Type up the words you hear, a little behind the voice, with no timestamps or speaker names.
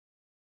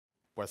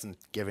wasn't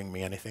giving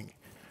me anything.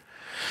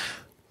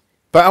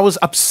 But I was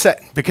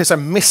upset because I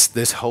missed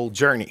this whole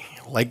journey.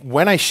 Like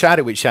when I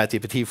chatted with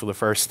ChatGPT for the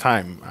first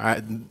time,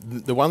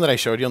 the one that I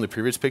showed you on the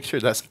previous picture,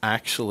 that's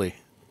actually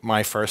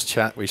my first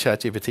chat with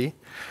ChatGPT.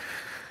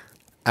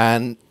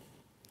 And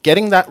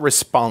getting that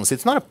response,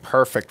 it's not a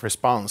perfect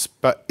response,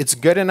 but it's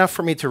good enough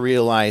for me to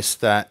realize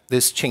that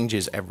this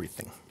changes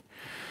everything.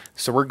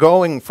 So we're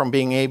going from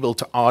being able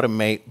to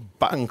automate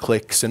button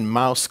clicks and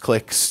mouse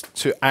clicks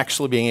to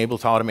actually being able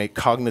to automate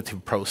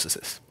cognitive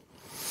processes.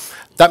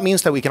 That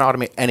means that we can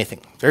automate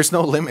anything. There's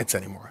no limits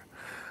anymore.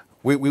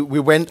 We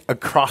went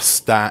across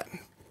that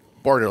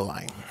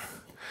borderline.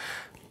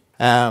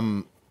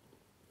 And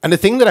the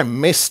thing that I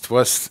missed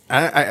was,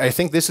 I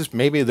think this is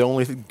maybe the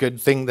only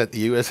good thing that the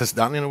US has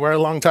done in a very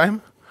long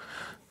time.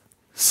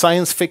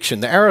 Science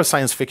fiction, the era of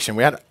science fiction.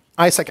 We had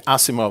Isaac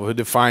Asimov who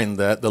defined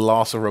the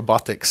laws of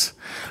robotics.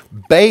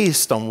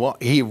 Based on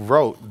what he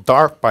wrote,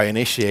 DARPA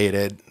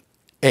initiated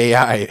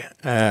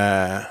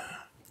AI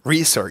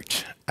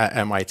research at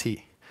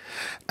MIT.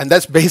 And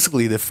that's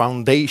basically the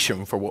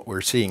foundation for what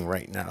we're seeing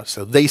right now.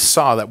 So they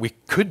saw that we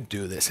could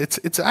do this.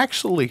 It's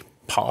actually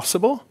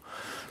possible.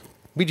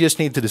 We just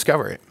need to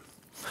discover it.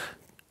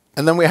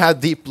 And then we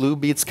had Deep Blue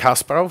beats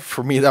Kasparov.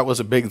 For me, that was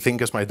a big thing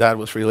because my dad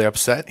was really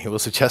upset. He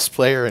was a chess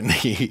player and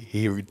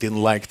he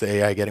didn't like the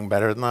AI getting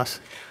better than us.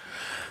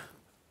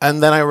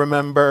 And then I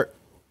remember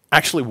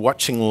actually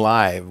watching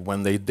live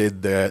when they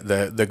did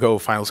the Go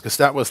finals, because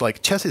that was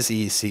like, chess is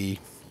easy,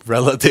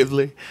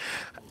 relatively,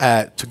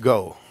 to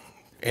Go.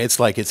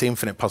 It's like it's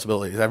infinite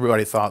possibilities.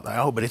 Everybody thought,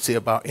 oh, but it's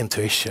about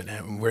intuition,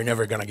 and we're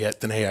never going to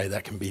get an AI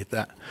that can beat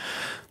that.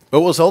 But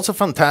what was also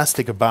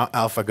fantastic about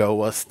AlphaGo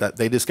was that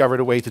they discovered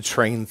a way to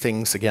train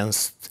things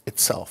against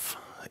itself.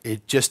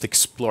 It just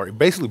explored,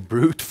 basically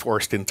brute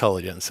forced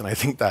intelligence, and I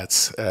think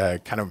that's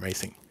kind of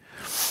amazing.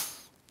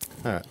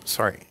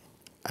 Sorry.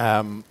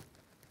 And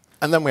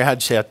then we had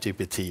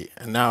ChatGPT,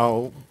 and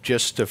now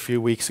just a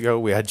few weeks ago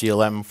we had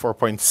GLM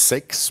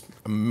 4.6,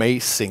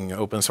 amazing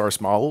open source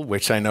model,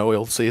 which I know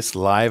also is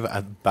live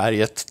at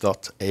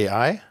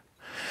Berget.ai,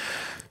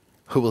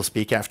 who will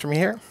speak after me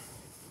here.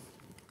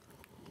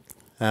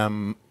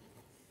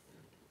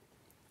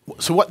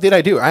 So what did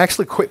I do? I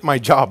actually quit my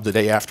job the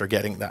day after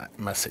getting that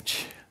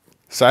message.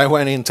 So I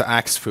went into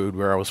Axfood,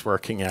 where I was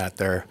working at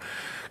their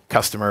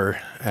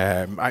customer.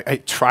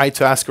 I tried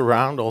to ask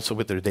around also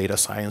with their data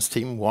science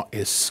team, what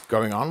is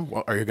going on?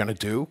 What are you going to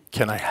do?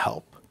 Can I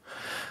help?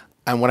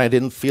 And when I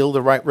didn't feel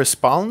the right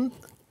response,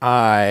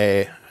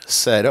 I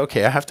said,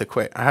 okay, I have to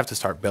quit. I have to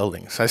start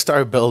building. So I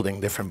started building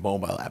different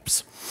mobile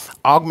apps,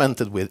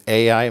 augmented with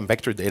AI and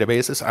vector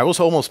databases. I was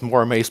almost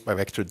more amazed by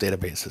vector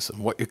databases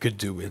and what you could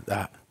do with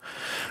that,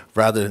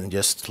 rather than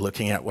just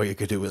looking at what you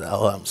could do with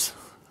LLMs.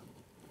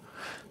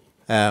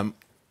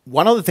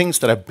 One of the things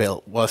that I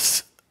built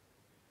was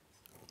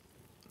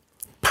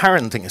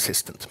parenting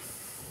assistant.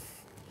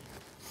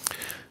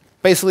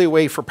 Basically a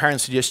way for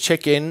parents to just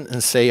check in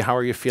and say, how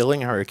are you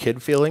feeling? How are your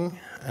kid feeling?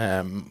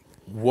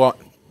 What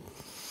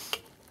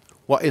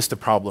is the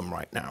problem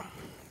right now?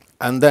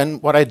 And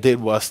then what I did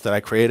was that I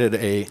created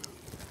a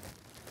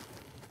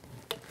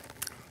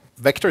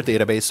vector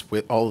database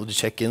with all of the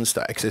check-ins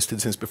that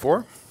existed since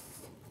before.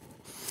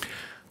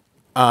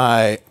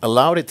 I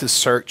allowed it to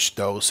search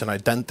those and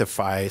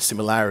identify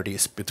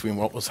similarities between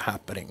what was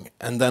happening,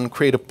 and then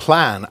create a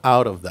plan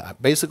out of that.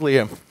 Basically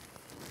a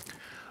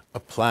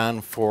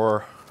plan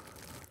for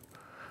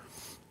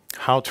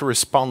how to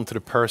respond to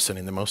the person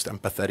in the most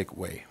empathetic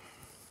way,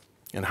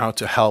 and how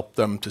to help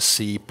them to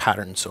see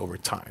patterns over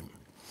time.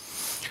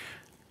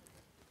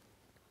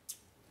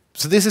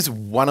 So this is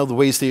one of the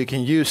ways that you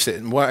can use it.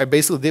 And what I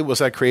basically did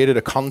was I created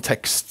a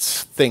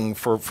context thing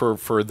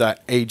for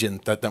that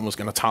agent that then was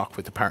going to talk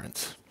with the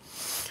parents.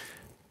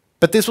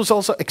 But this was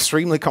also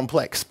extremely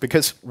complex,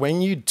 because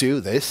when you do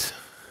this,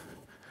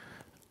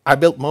 I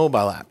built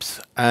mobile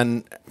apps.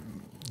 And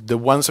the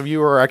ones of you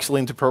who are actually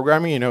into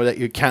programming, you know that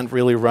you can't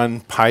really run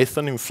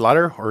Python in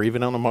Flutter or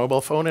even on a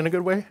mobile phone in a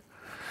good way.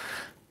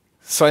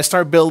 So I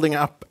started building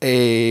up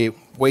a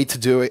way to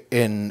do it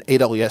in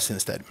AWS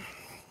instead.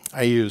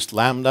 I used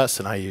lambdas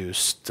and I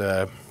used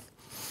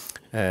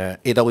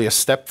AWS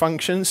step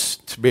functions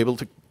to be able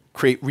to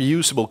create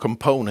reusable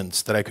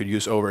components that I could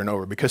use over and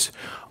over, because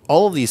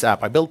all of these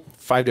apps, I built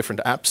 5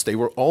 different apps, they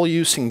were all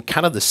using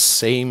kind of the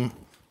same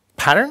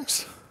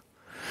patterns.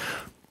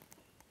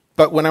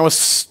 But when I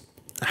was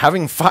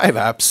having 5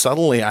 apps,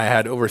 suddenly I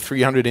had over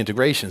 300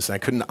 integrations and I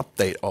couldn't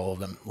update all of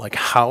them. Like,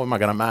 how am I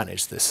going to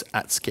manage this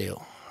at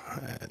scale?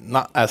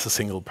 Not as a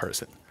single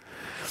person.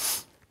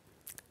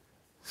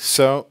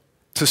 So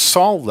to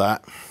solve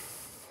that,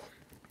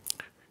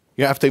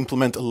 you have to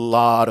implement a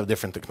lot of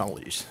different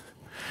technologies.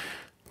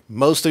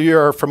 Most of you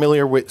are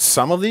familiar with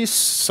some of these,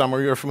 some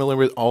of you are familiar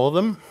with all of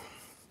them,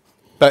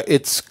 but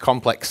it's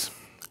complex.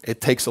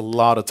 It takes a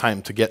lot of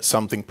time to get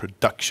something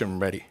production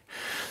ready.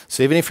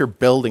 So even if you're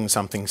building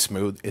something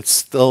smooth, it's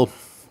still,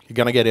 you're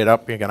going to get it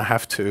up, you're going to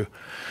have to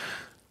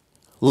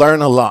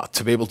learn a lot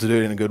to be able to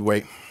do it in a good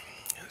way.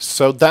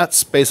 So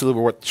that's basically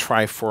what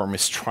Triform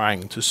is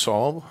trying to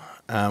solve.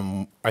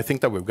 I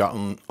think that we've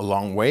gotten a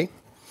long way.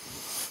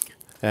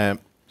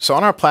 So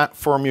on our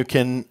platform, you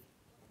can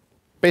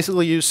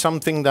basically use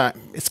something that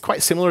it's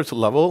quite similar to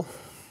Level.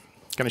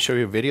 I'm going to show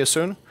you a video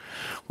soon,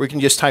 where you can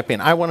just type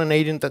in, I want an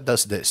agent that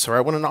does this, or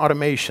I want an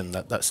automation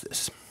that does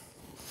this.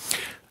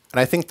 And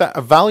I think that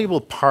a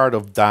valuable part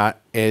of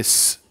that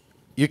is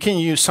you can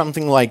use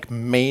something like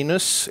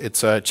Manus.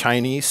 It's a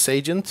Chinese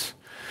agent.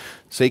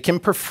 So it can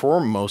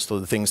perform most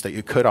of the things that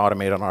you could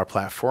automate on our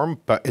platform,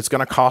 but it's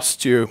going to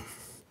cost you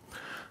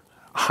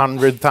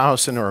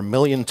 100,000 or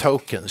 1,000,000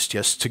 tokens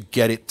just to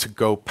get it to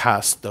go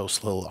past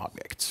those little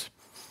objects.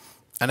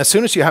 And as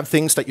soon as you have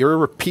things that you're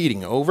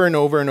repeating over and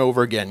over and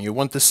over again, you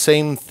want the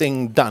same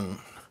thing done,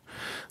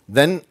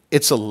 then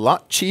it's a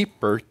lot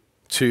cheaper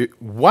to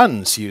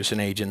once use an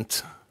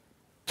agent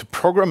to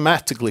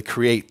programmatically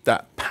create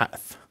that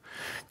path.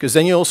 Because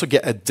then you also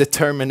get a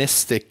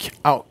deterministic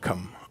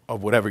outcome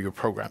of whatever you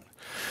program.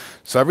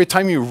 So every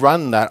time you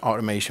run that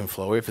automation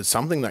flow, if it's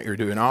something that you're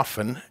doing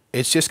often,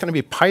 it's just going to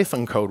be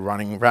Python code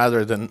running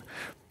rather than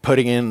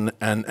putting in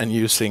and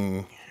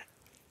using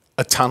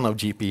a ton of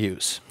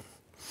GPUs.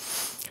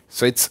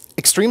 So it's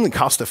extremely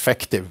cost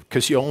effective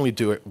because you only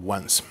do it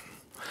once.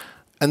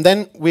 And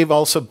then we've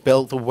also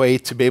built a way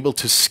to be able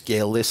to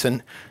scale this.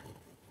 And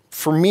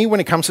for me, when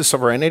it comes to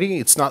sovereignty,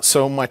 it's not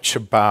so much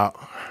about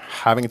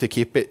having to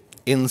keep it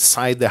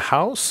inside the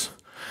house.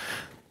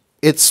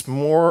 It's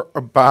more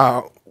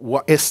about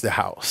what is the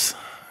house.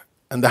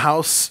 And the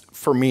house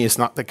for me is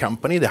not the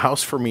company. The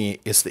house for me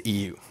is the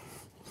EU.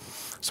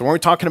 So when we're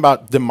talking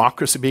about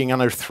democracy being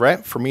under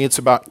threat, for me, it's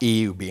about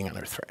EU being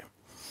under threat.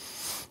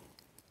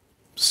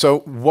 So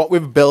what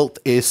we've built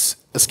is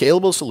a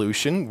scalable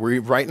solution. We're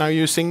right now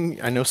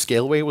using, I know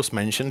Scaleway was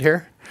mentioned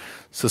here.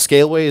 So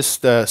Scaleway is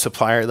the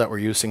supplier that we're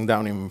using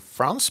down in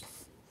France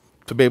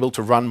to be able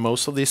to run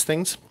most of these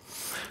things.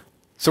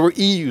 So we're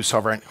EU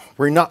sovereign.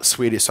 We're not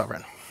Swedish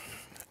sovereign.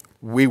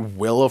 We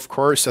will, of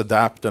course,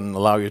 adapt and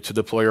allow you to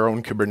deploy your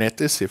own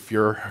Kubernetes if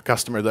you're a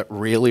customer that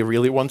really,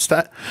 really wants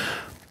that.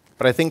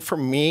 But I think for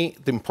me,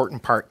 the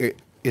important part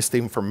is the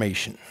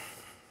information.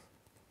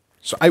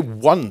 So I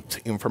want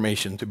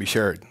information to be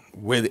shared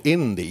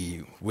within the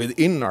EU,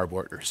 within our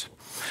borders.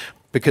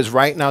 Because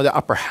right now, the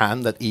upper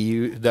hand that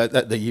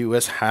the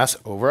US has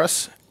over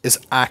us is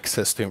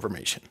access to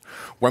information.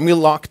 When we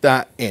lock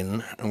that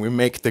in and we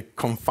make the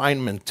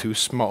confinement too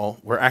small,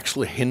 we're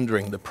actually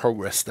hindering the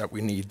progress that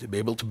we need to be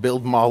able to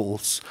build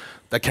models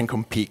that can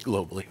compete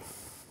globally.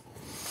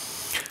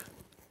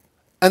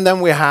 And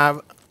then we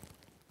have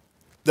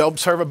the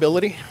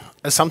observability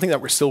as something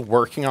that we're still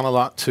working on a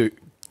lot to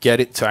get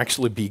it to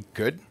actually be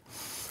good.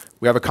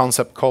 We have a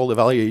concept called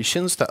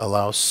evaluations that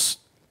allows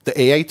the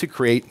AI to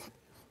create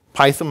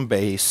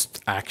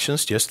Python-based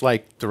actions, just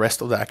like the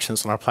rest of the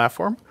actions on our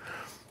platform,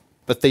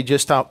 but they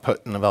just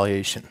output an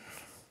evaluation.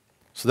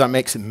 So that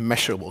makes it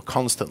measurable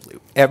constantly,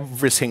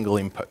 every single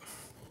input.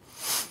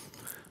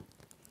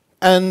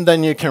 And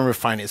then you can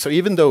refine it. So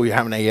even though you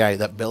have an AI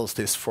that builds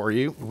this for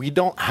you, we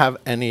don't have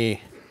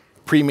any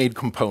pre-made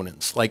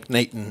components, like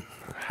Nathan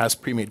has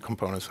pre-made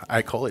components.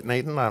 I call it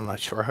Nathan, I'm not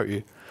sure how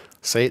you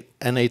say it,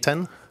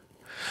 N-A-10.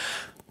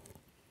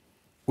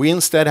 We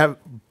instead have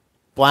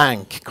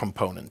blank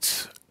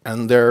components,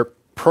 and they're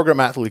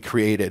programmatically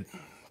created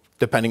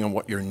depending on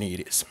what your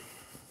need is.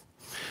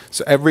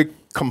 So every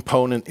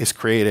component is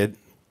created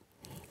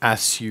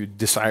as you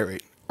desire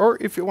it. Or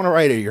if you want to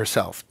write it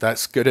yourself,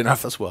 that's good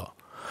enough as well.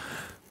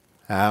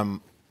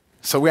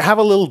 So we have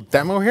a little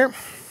demo here.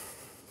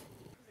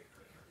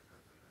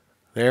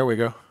 There we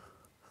go.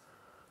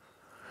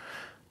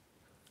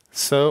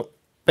 So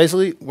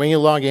basically, when you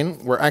log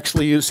in, we're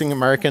actually using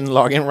American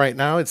login right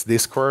now. It's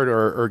Discord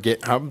or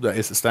GitHub that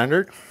is the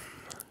standard.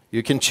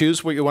 You can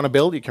choose what you want to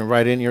build. You can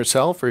write it in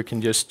yourself, or you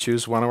can just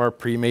choose one of our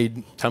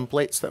pre-made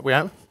templates that we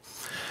have.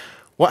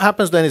 What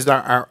happens then is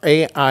that our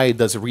AI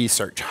does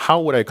research.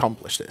 How would I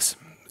accomplish this?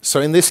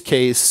 So in this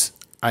case,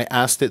 I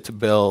asked it to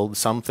build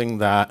something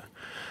that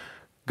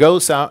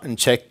goes out and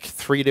checks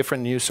 3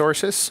 different news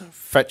sources,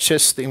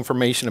 fetches the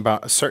information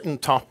about a certain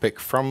topic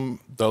from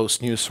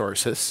those news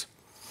sources,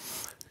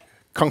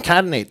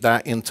 concatenate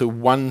that into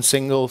one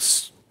single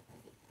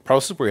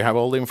process where you have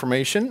all the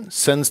information,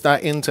 sends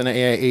that into an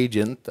AI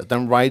agent that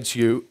then writes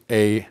you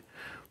a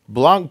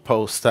blog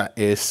post that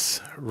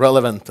is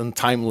relevant and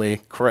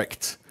timely,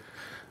 correct.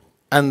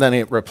 And then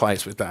it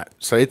replies with that.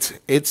 So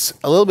it's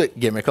a little bit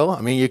gimmickal.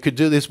 I mean, you could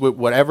do this with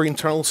whatever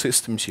internal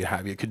systems you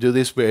have. You could do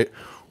this with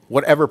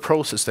whatever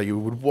process that you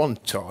would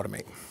want to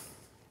automate.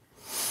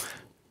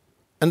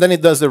 And then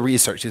it does the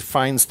research. It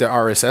finds the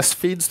RSS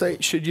feeds that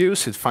it should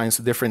use. It finds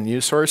the different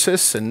news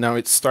sources. And now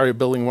it's started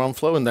building one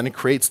flow, and then it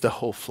creates the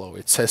whole flow.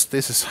 It says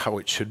this is how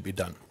it should be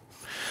done.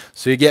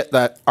 So you get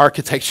that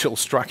architectural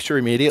structure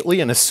immediately.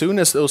 And as soon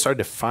as those are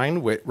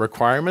defined with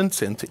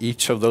requirements into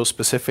each of those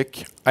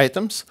specific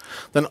items,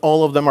 then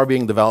all of them are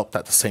being developed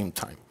at the same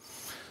time.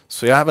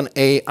 So you have an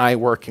AI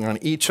working on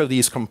each of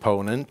these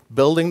components,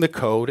 building the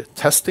code,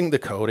 testing the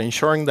code,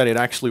 ensuring that it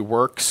actually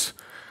works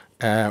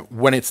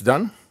when it's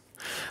done.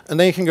 And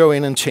then you can go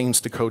in and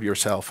change the code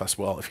yourself as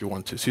well if you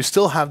want to. So you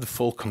still have the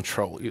full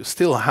control. You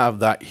still have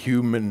that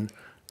human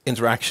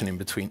interaction in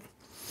between.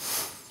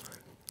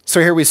 So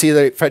here we see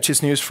that it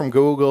fetches news from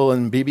Google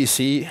and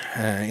BBC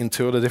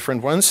into the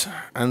different ones.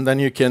 And then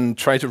you can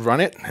try to run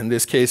it. In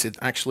this case, it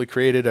actually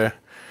created a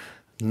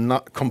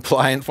not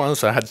compliant one,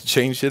 so I had to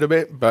change it a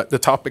bit. But the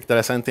topic that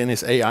I sent in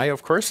is AI,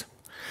 of course.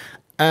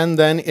 And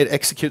then it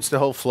executes the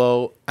whole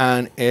flow,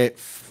 and it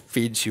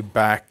feeds you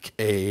back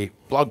a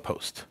blog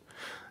post.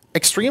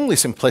 Extremely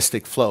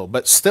simplistic flow,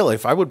 but still,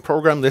 if I would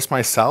program this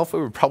myself, it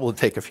would probably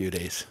take a few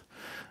days,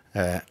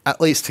 at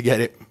least to get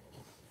it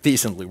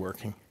decently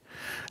working.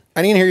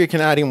 And in here, you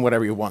can add in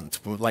whatever you want,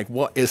 like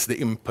what is the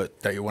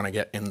input that you want to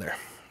get in there.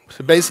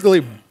 So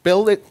basically,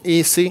 build it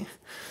easy,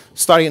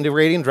 start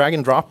integrating, drag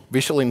and drop,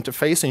 visual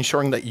interface,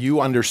 ensuring that you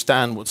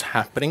understand what's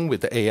happening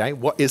with the AI.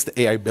 What is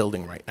the AI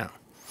building right now?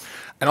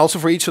 And also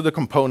for each of the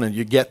component,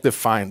 you get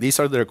defined. These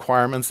are the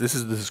requirements, this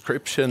is the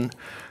description,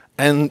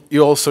 and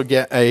you also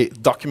get a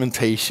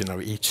documentation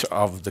of each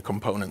of the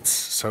components.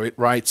 So it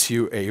writes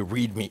you a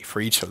README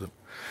for each of them.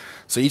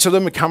 So each of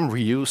them become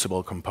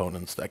reusable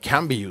components that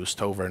can be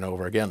used over and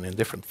over again in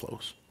different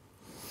flows.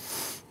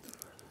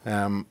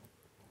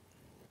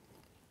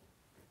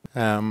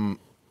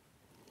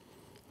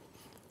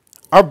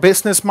 Our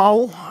business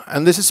model,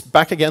 and this is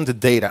back again to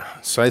data.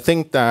 So I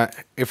think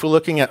that if we're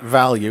looking at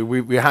value,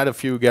 we had a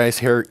few guys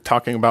here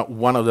talking about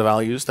one of the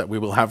values that we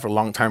will have for a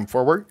long time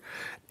forward.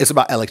 It's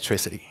about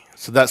electricity.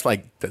 So that's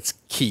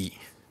key.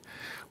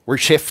 We're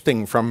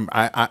shifting from,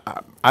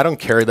 I don't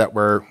care that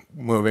we're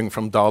moving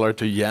from dollar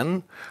to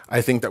yen.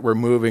 I think that we're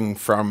moving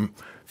from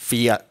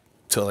fiat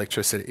to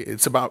electricity.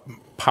 It's about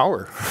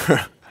power,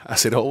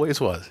 as it always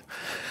was.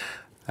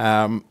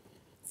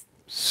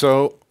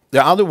 So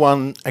the other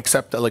one,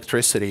 except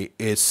electricity,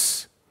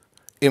 is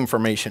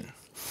information.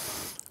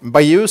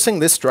 By using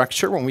this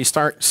structure, when we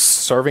start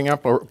serving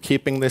up or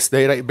keeping this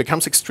data, it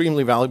becomes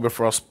extremely valuable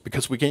for us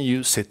because we can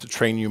use it to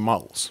train new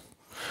models.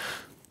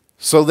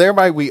 So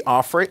thereby, we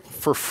offer it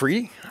for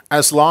free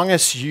as long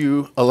as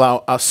you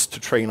allow us to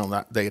train on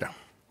that data.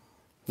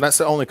 That's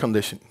the only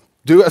condition.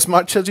 Do as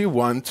much as you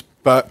want,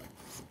 but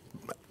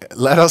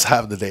let us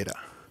have the data.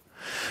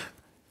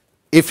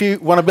 If you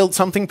want to build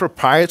something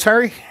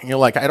proprietary, and you're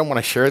like, I don't want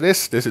to share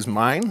this, this is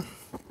mine,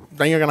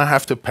 then you're going to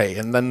have to pay,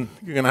 and then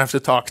you're going to have to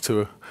talk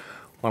to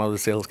one of the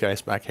sales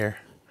guys back here.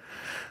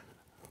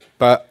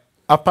 But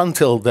up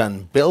until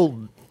then,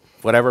 build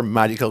whatever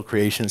magical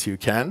creations you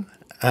can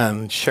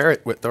and share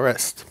it with the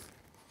rest.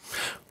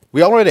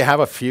 We already have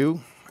a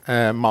few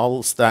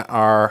models that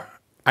are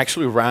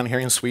actually ran here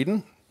in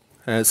Sweden,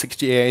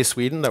 6GAA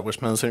Sweden that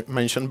was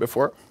mentioned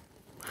before.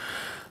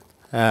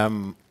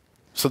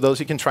 So those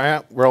you can try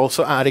out. We're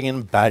also adding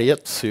in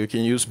Berget, so you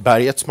can use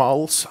Berget's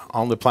models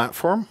on the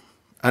platform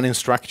and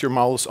instruct your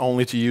models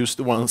only to use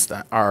the ones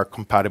that are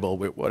compatible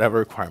with whatever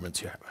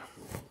requirements you have.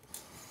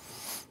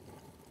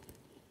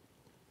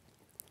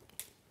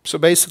 So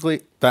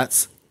basically,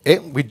 that's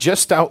it. We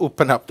just now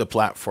opened up the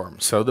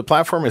platform. So the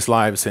platform is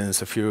live since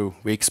a few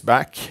weeks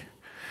back.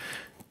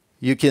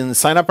 You can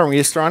sign up and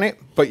register on it,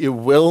 but you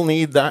will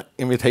need that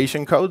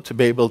invitation code to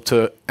be able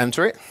to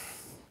enter it.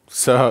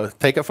 So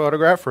take a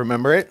photograph,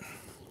 remember it.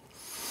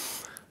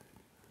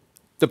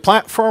 The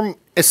platform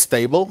is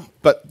stable,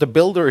 but the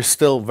builder is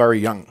still very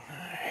young.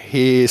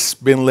 He's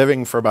been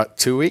living for about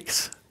 2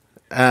 weeks,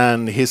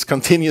 and he's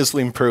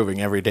continuously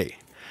improving every day.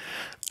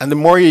 And the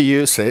more you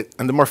use it,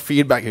 and the more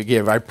feedback you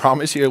give, I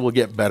promise you it will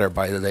get better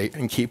by the day,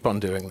 and keep on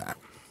doing that.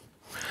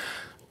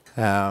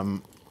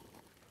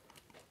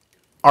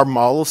 Our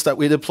models that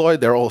we deploy,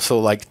 they're also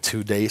like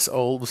 2 days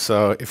old,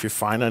 so if you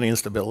find any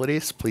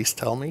instabilities, please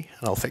tell me,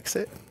 and I'll fix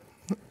it.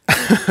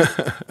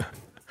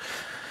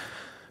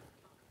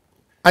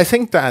 I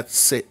think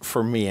that's it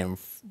for me, and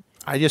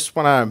I just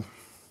want to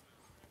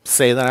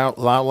say that out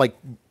loud. Like,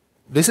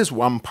 this is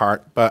one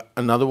part, but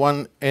another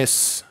one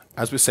is,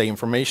 as we say,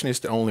 information is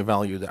the only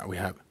value that we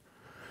have.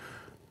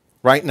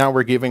 Right now,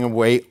 we're giving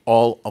away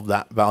all of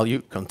that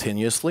value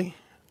continuously,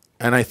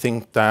 and I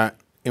think that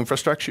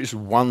infrastructure is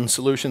one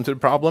solution to the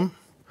problem.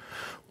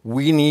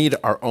 We need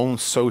our own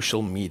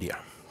social media.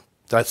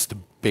 That's the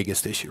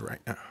biggest issue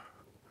right now.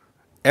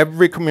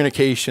 Every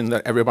communication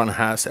that everyone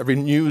has, every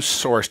news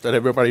source that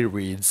everybody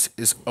reads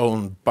is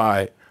owned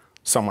by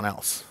someone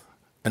else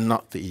and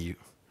not the EU.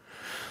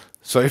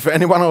 So if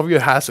any one of you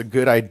has a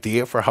good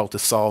idea for how to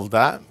solve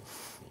that,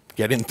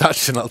 get in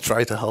touch and I'll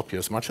try to help you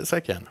as much as I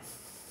can.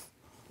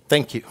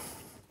 Thank you.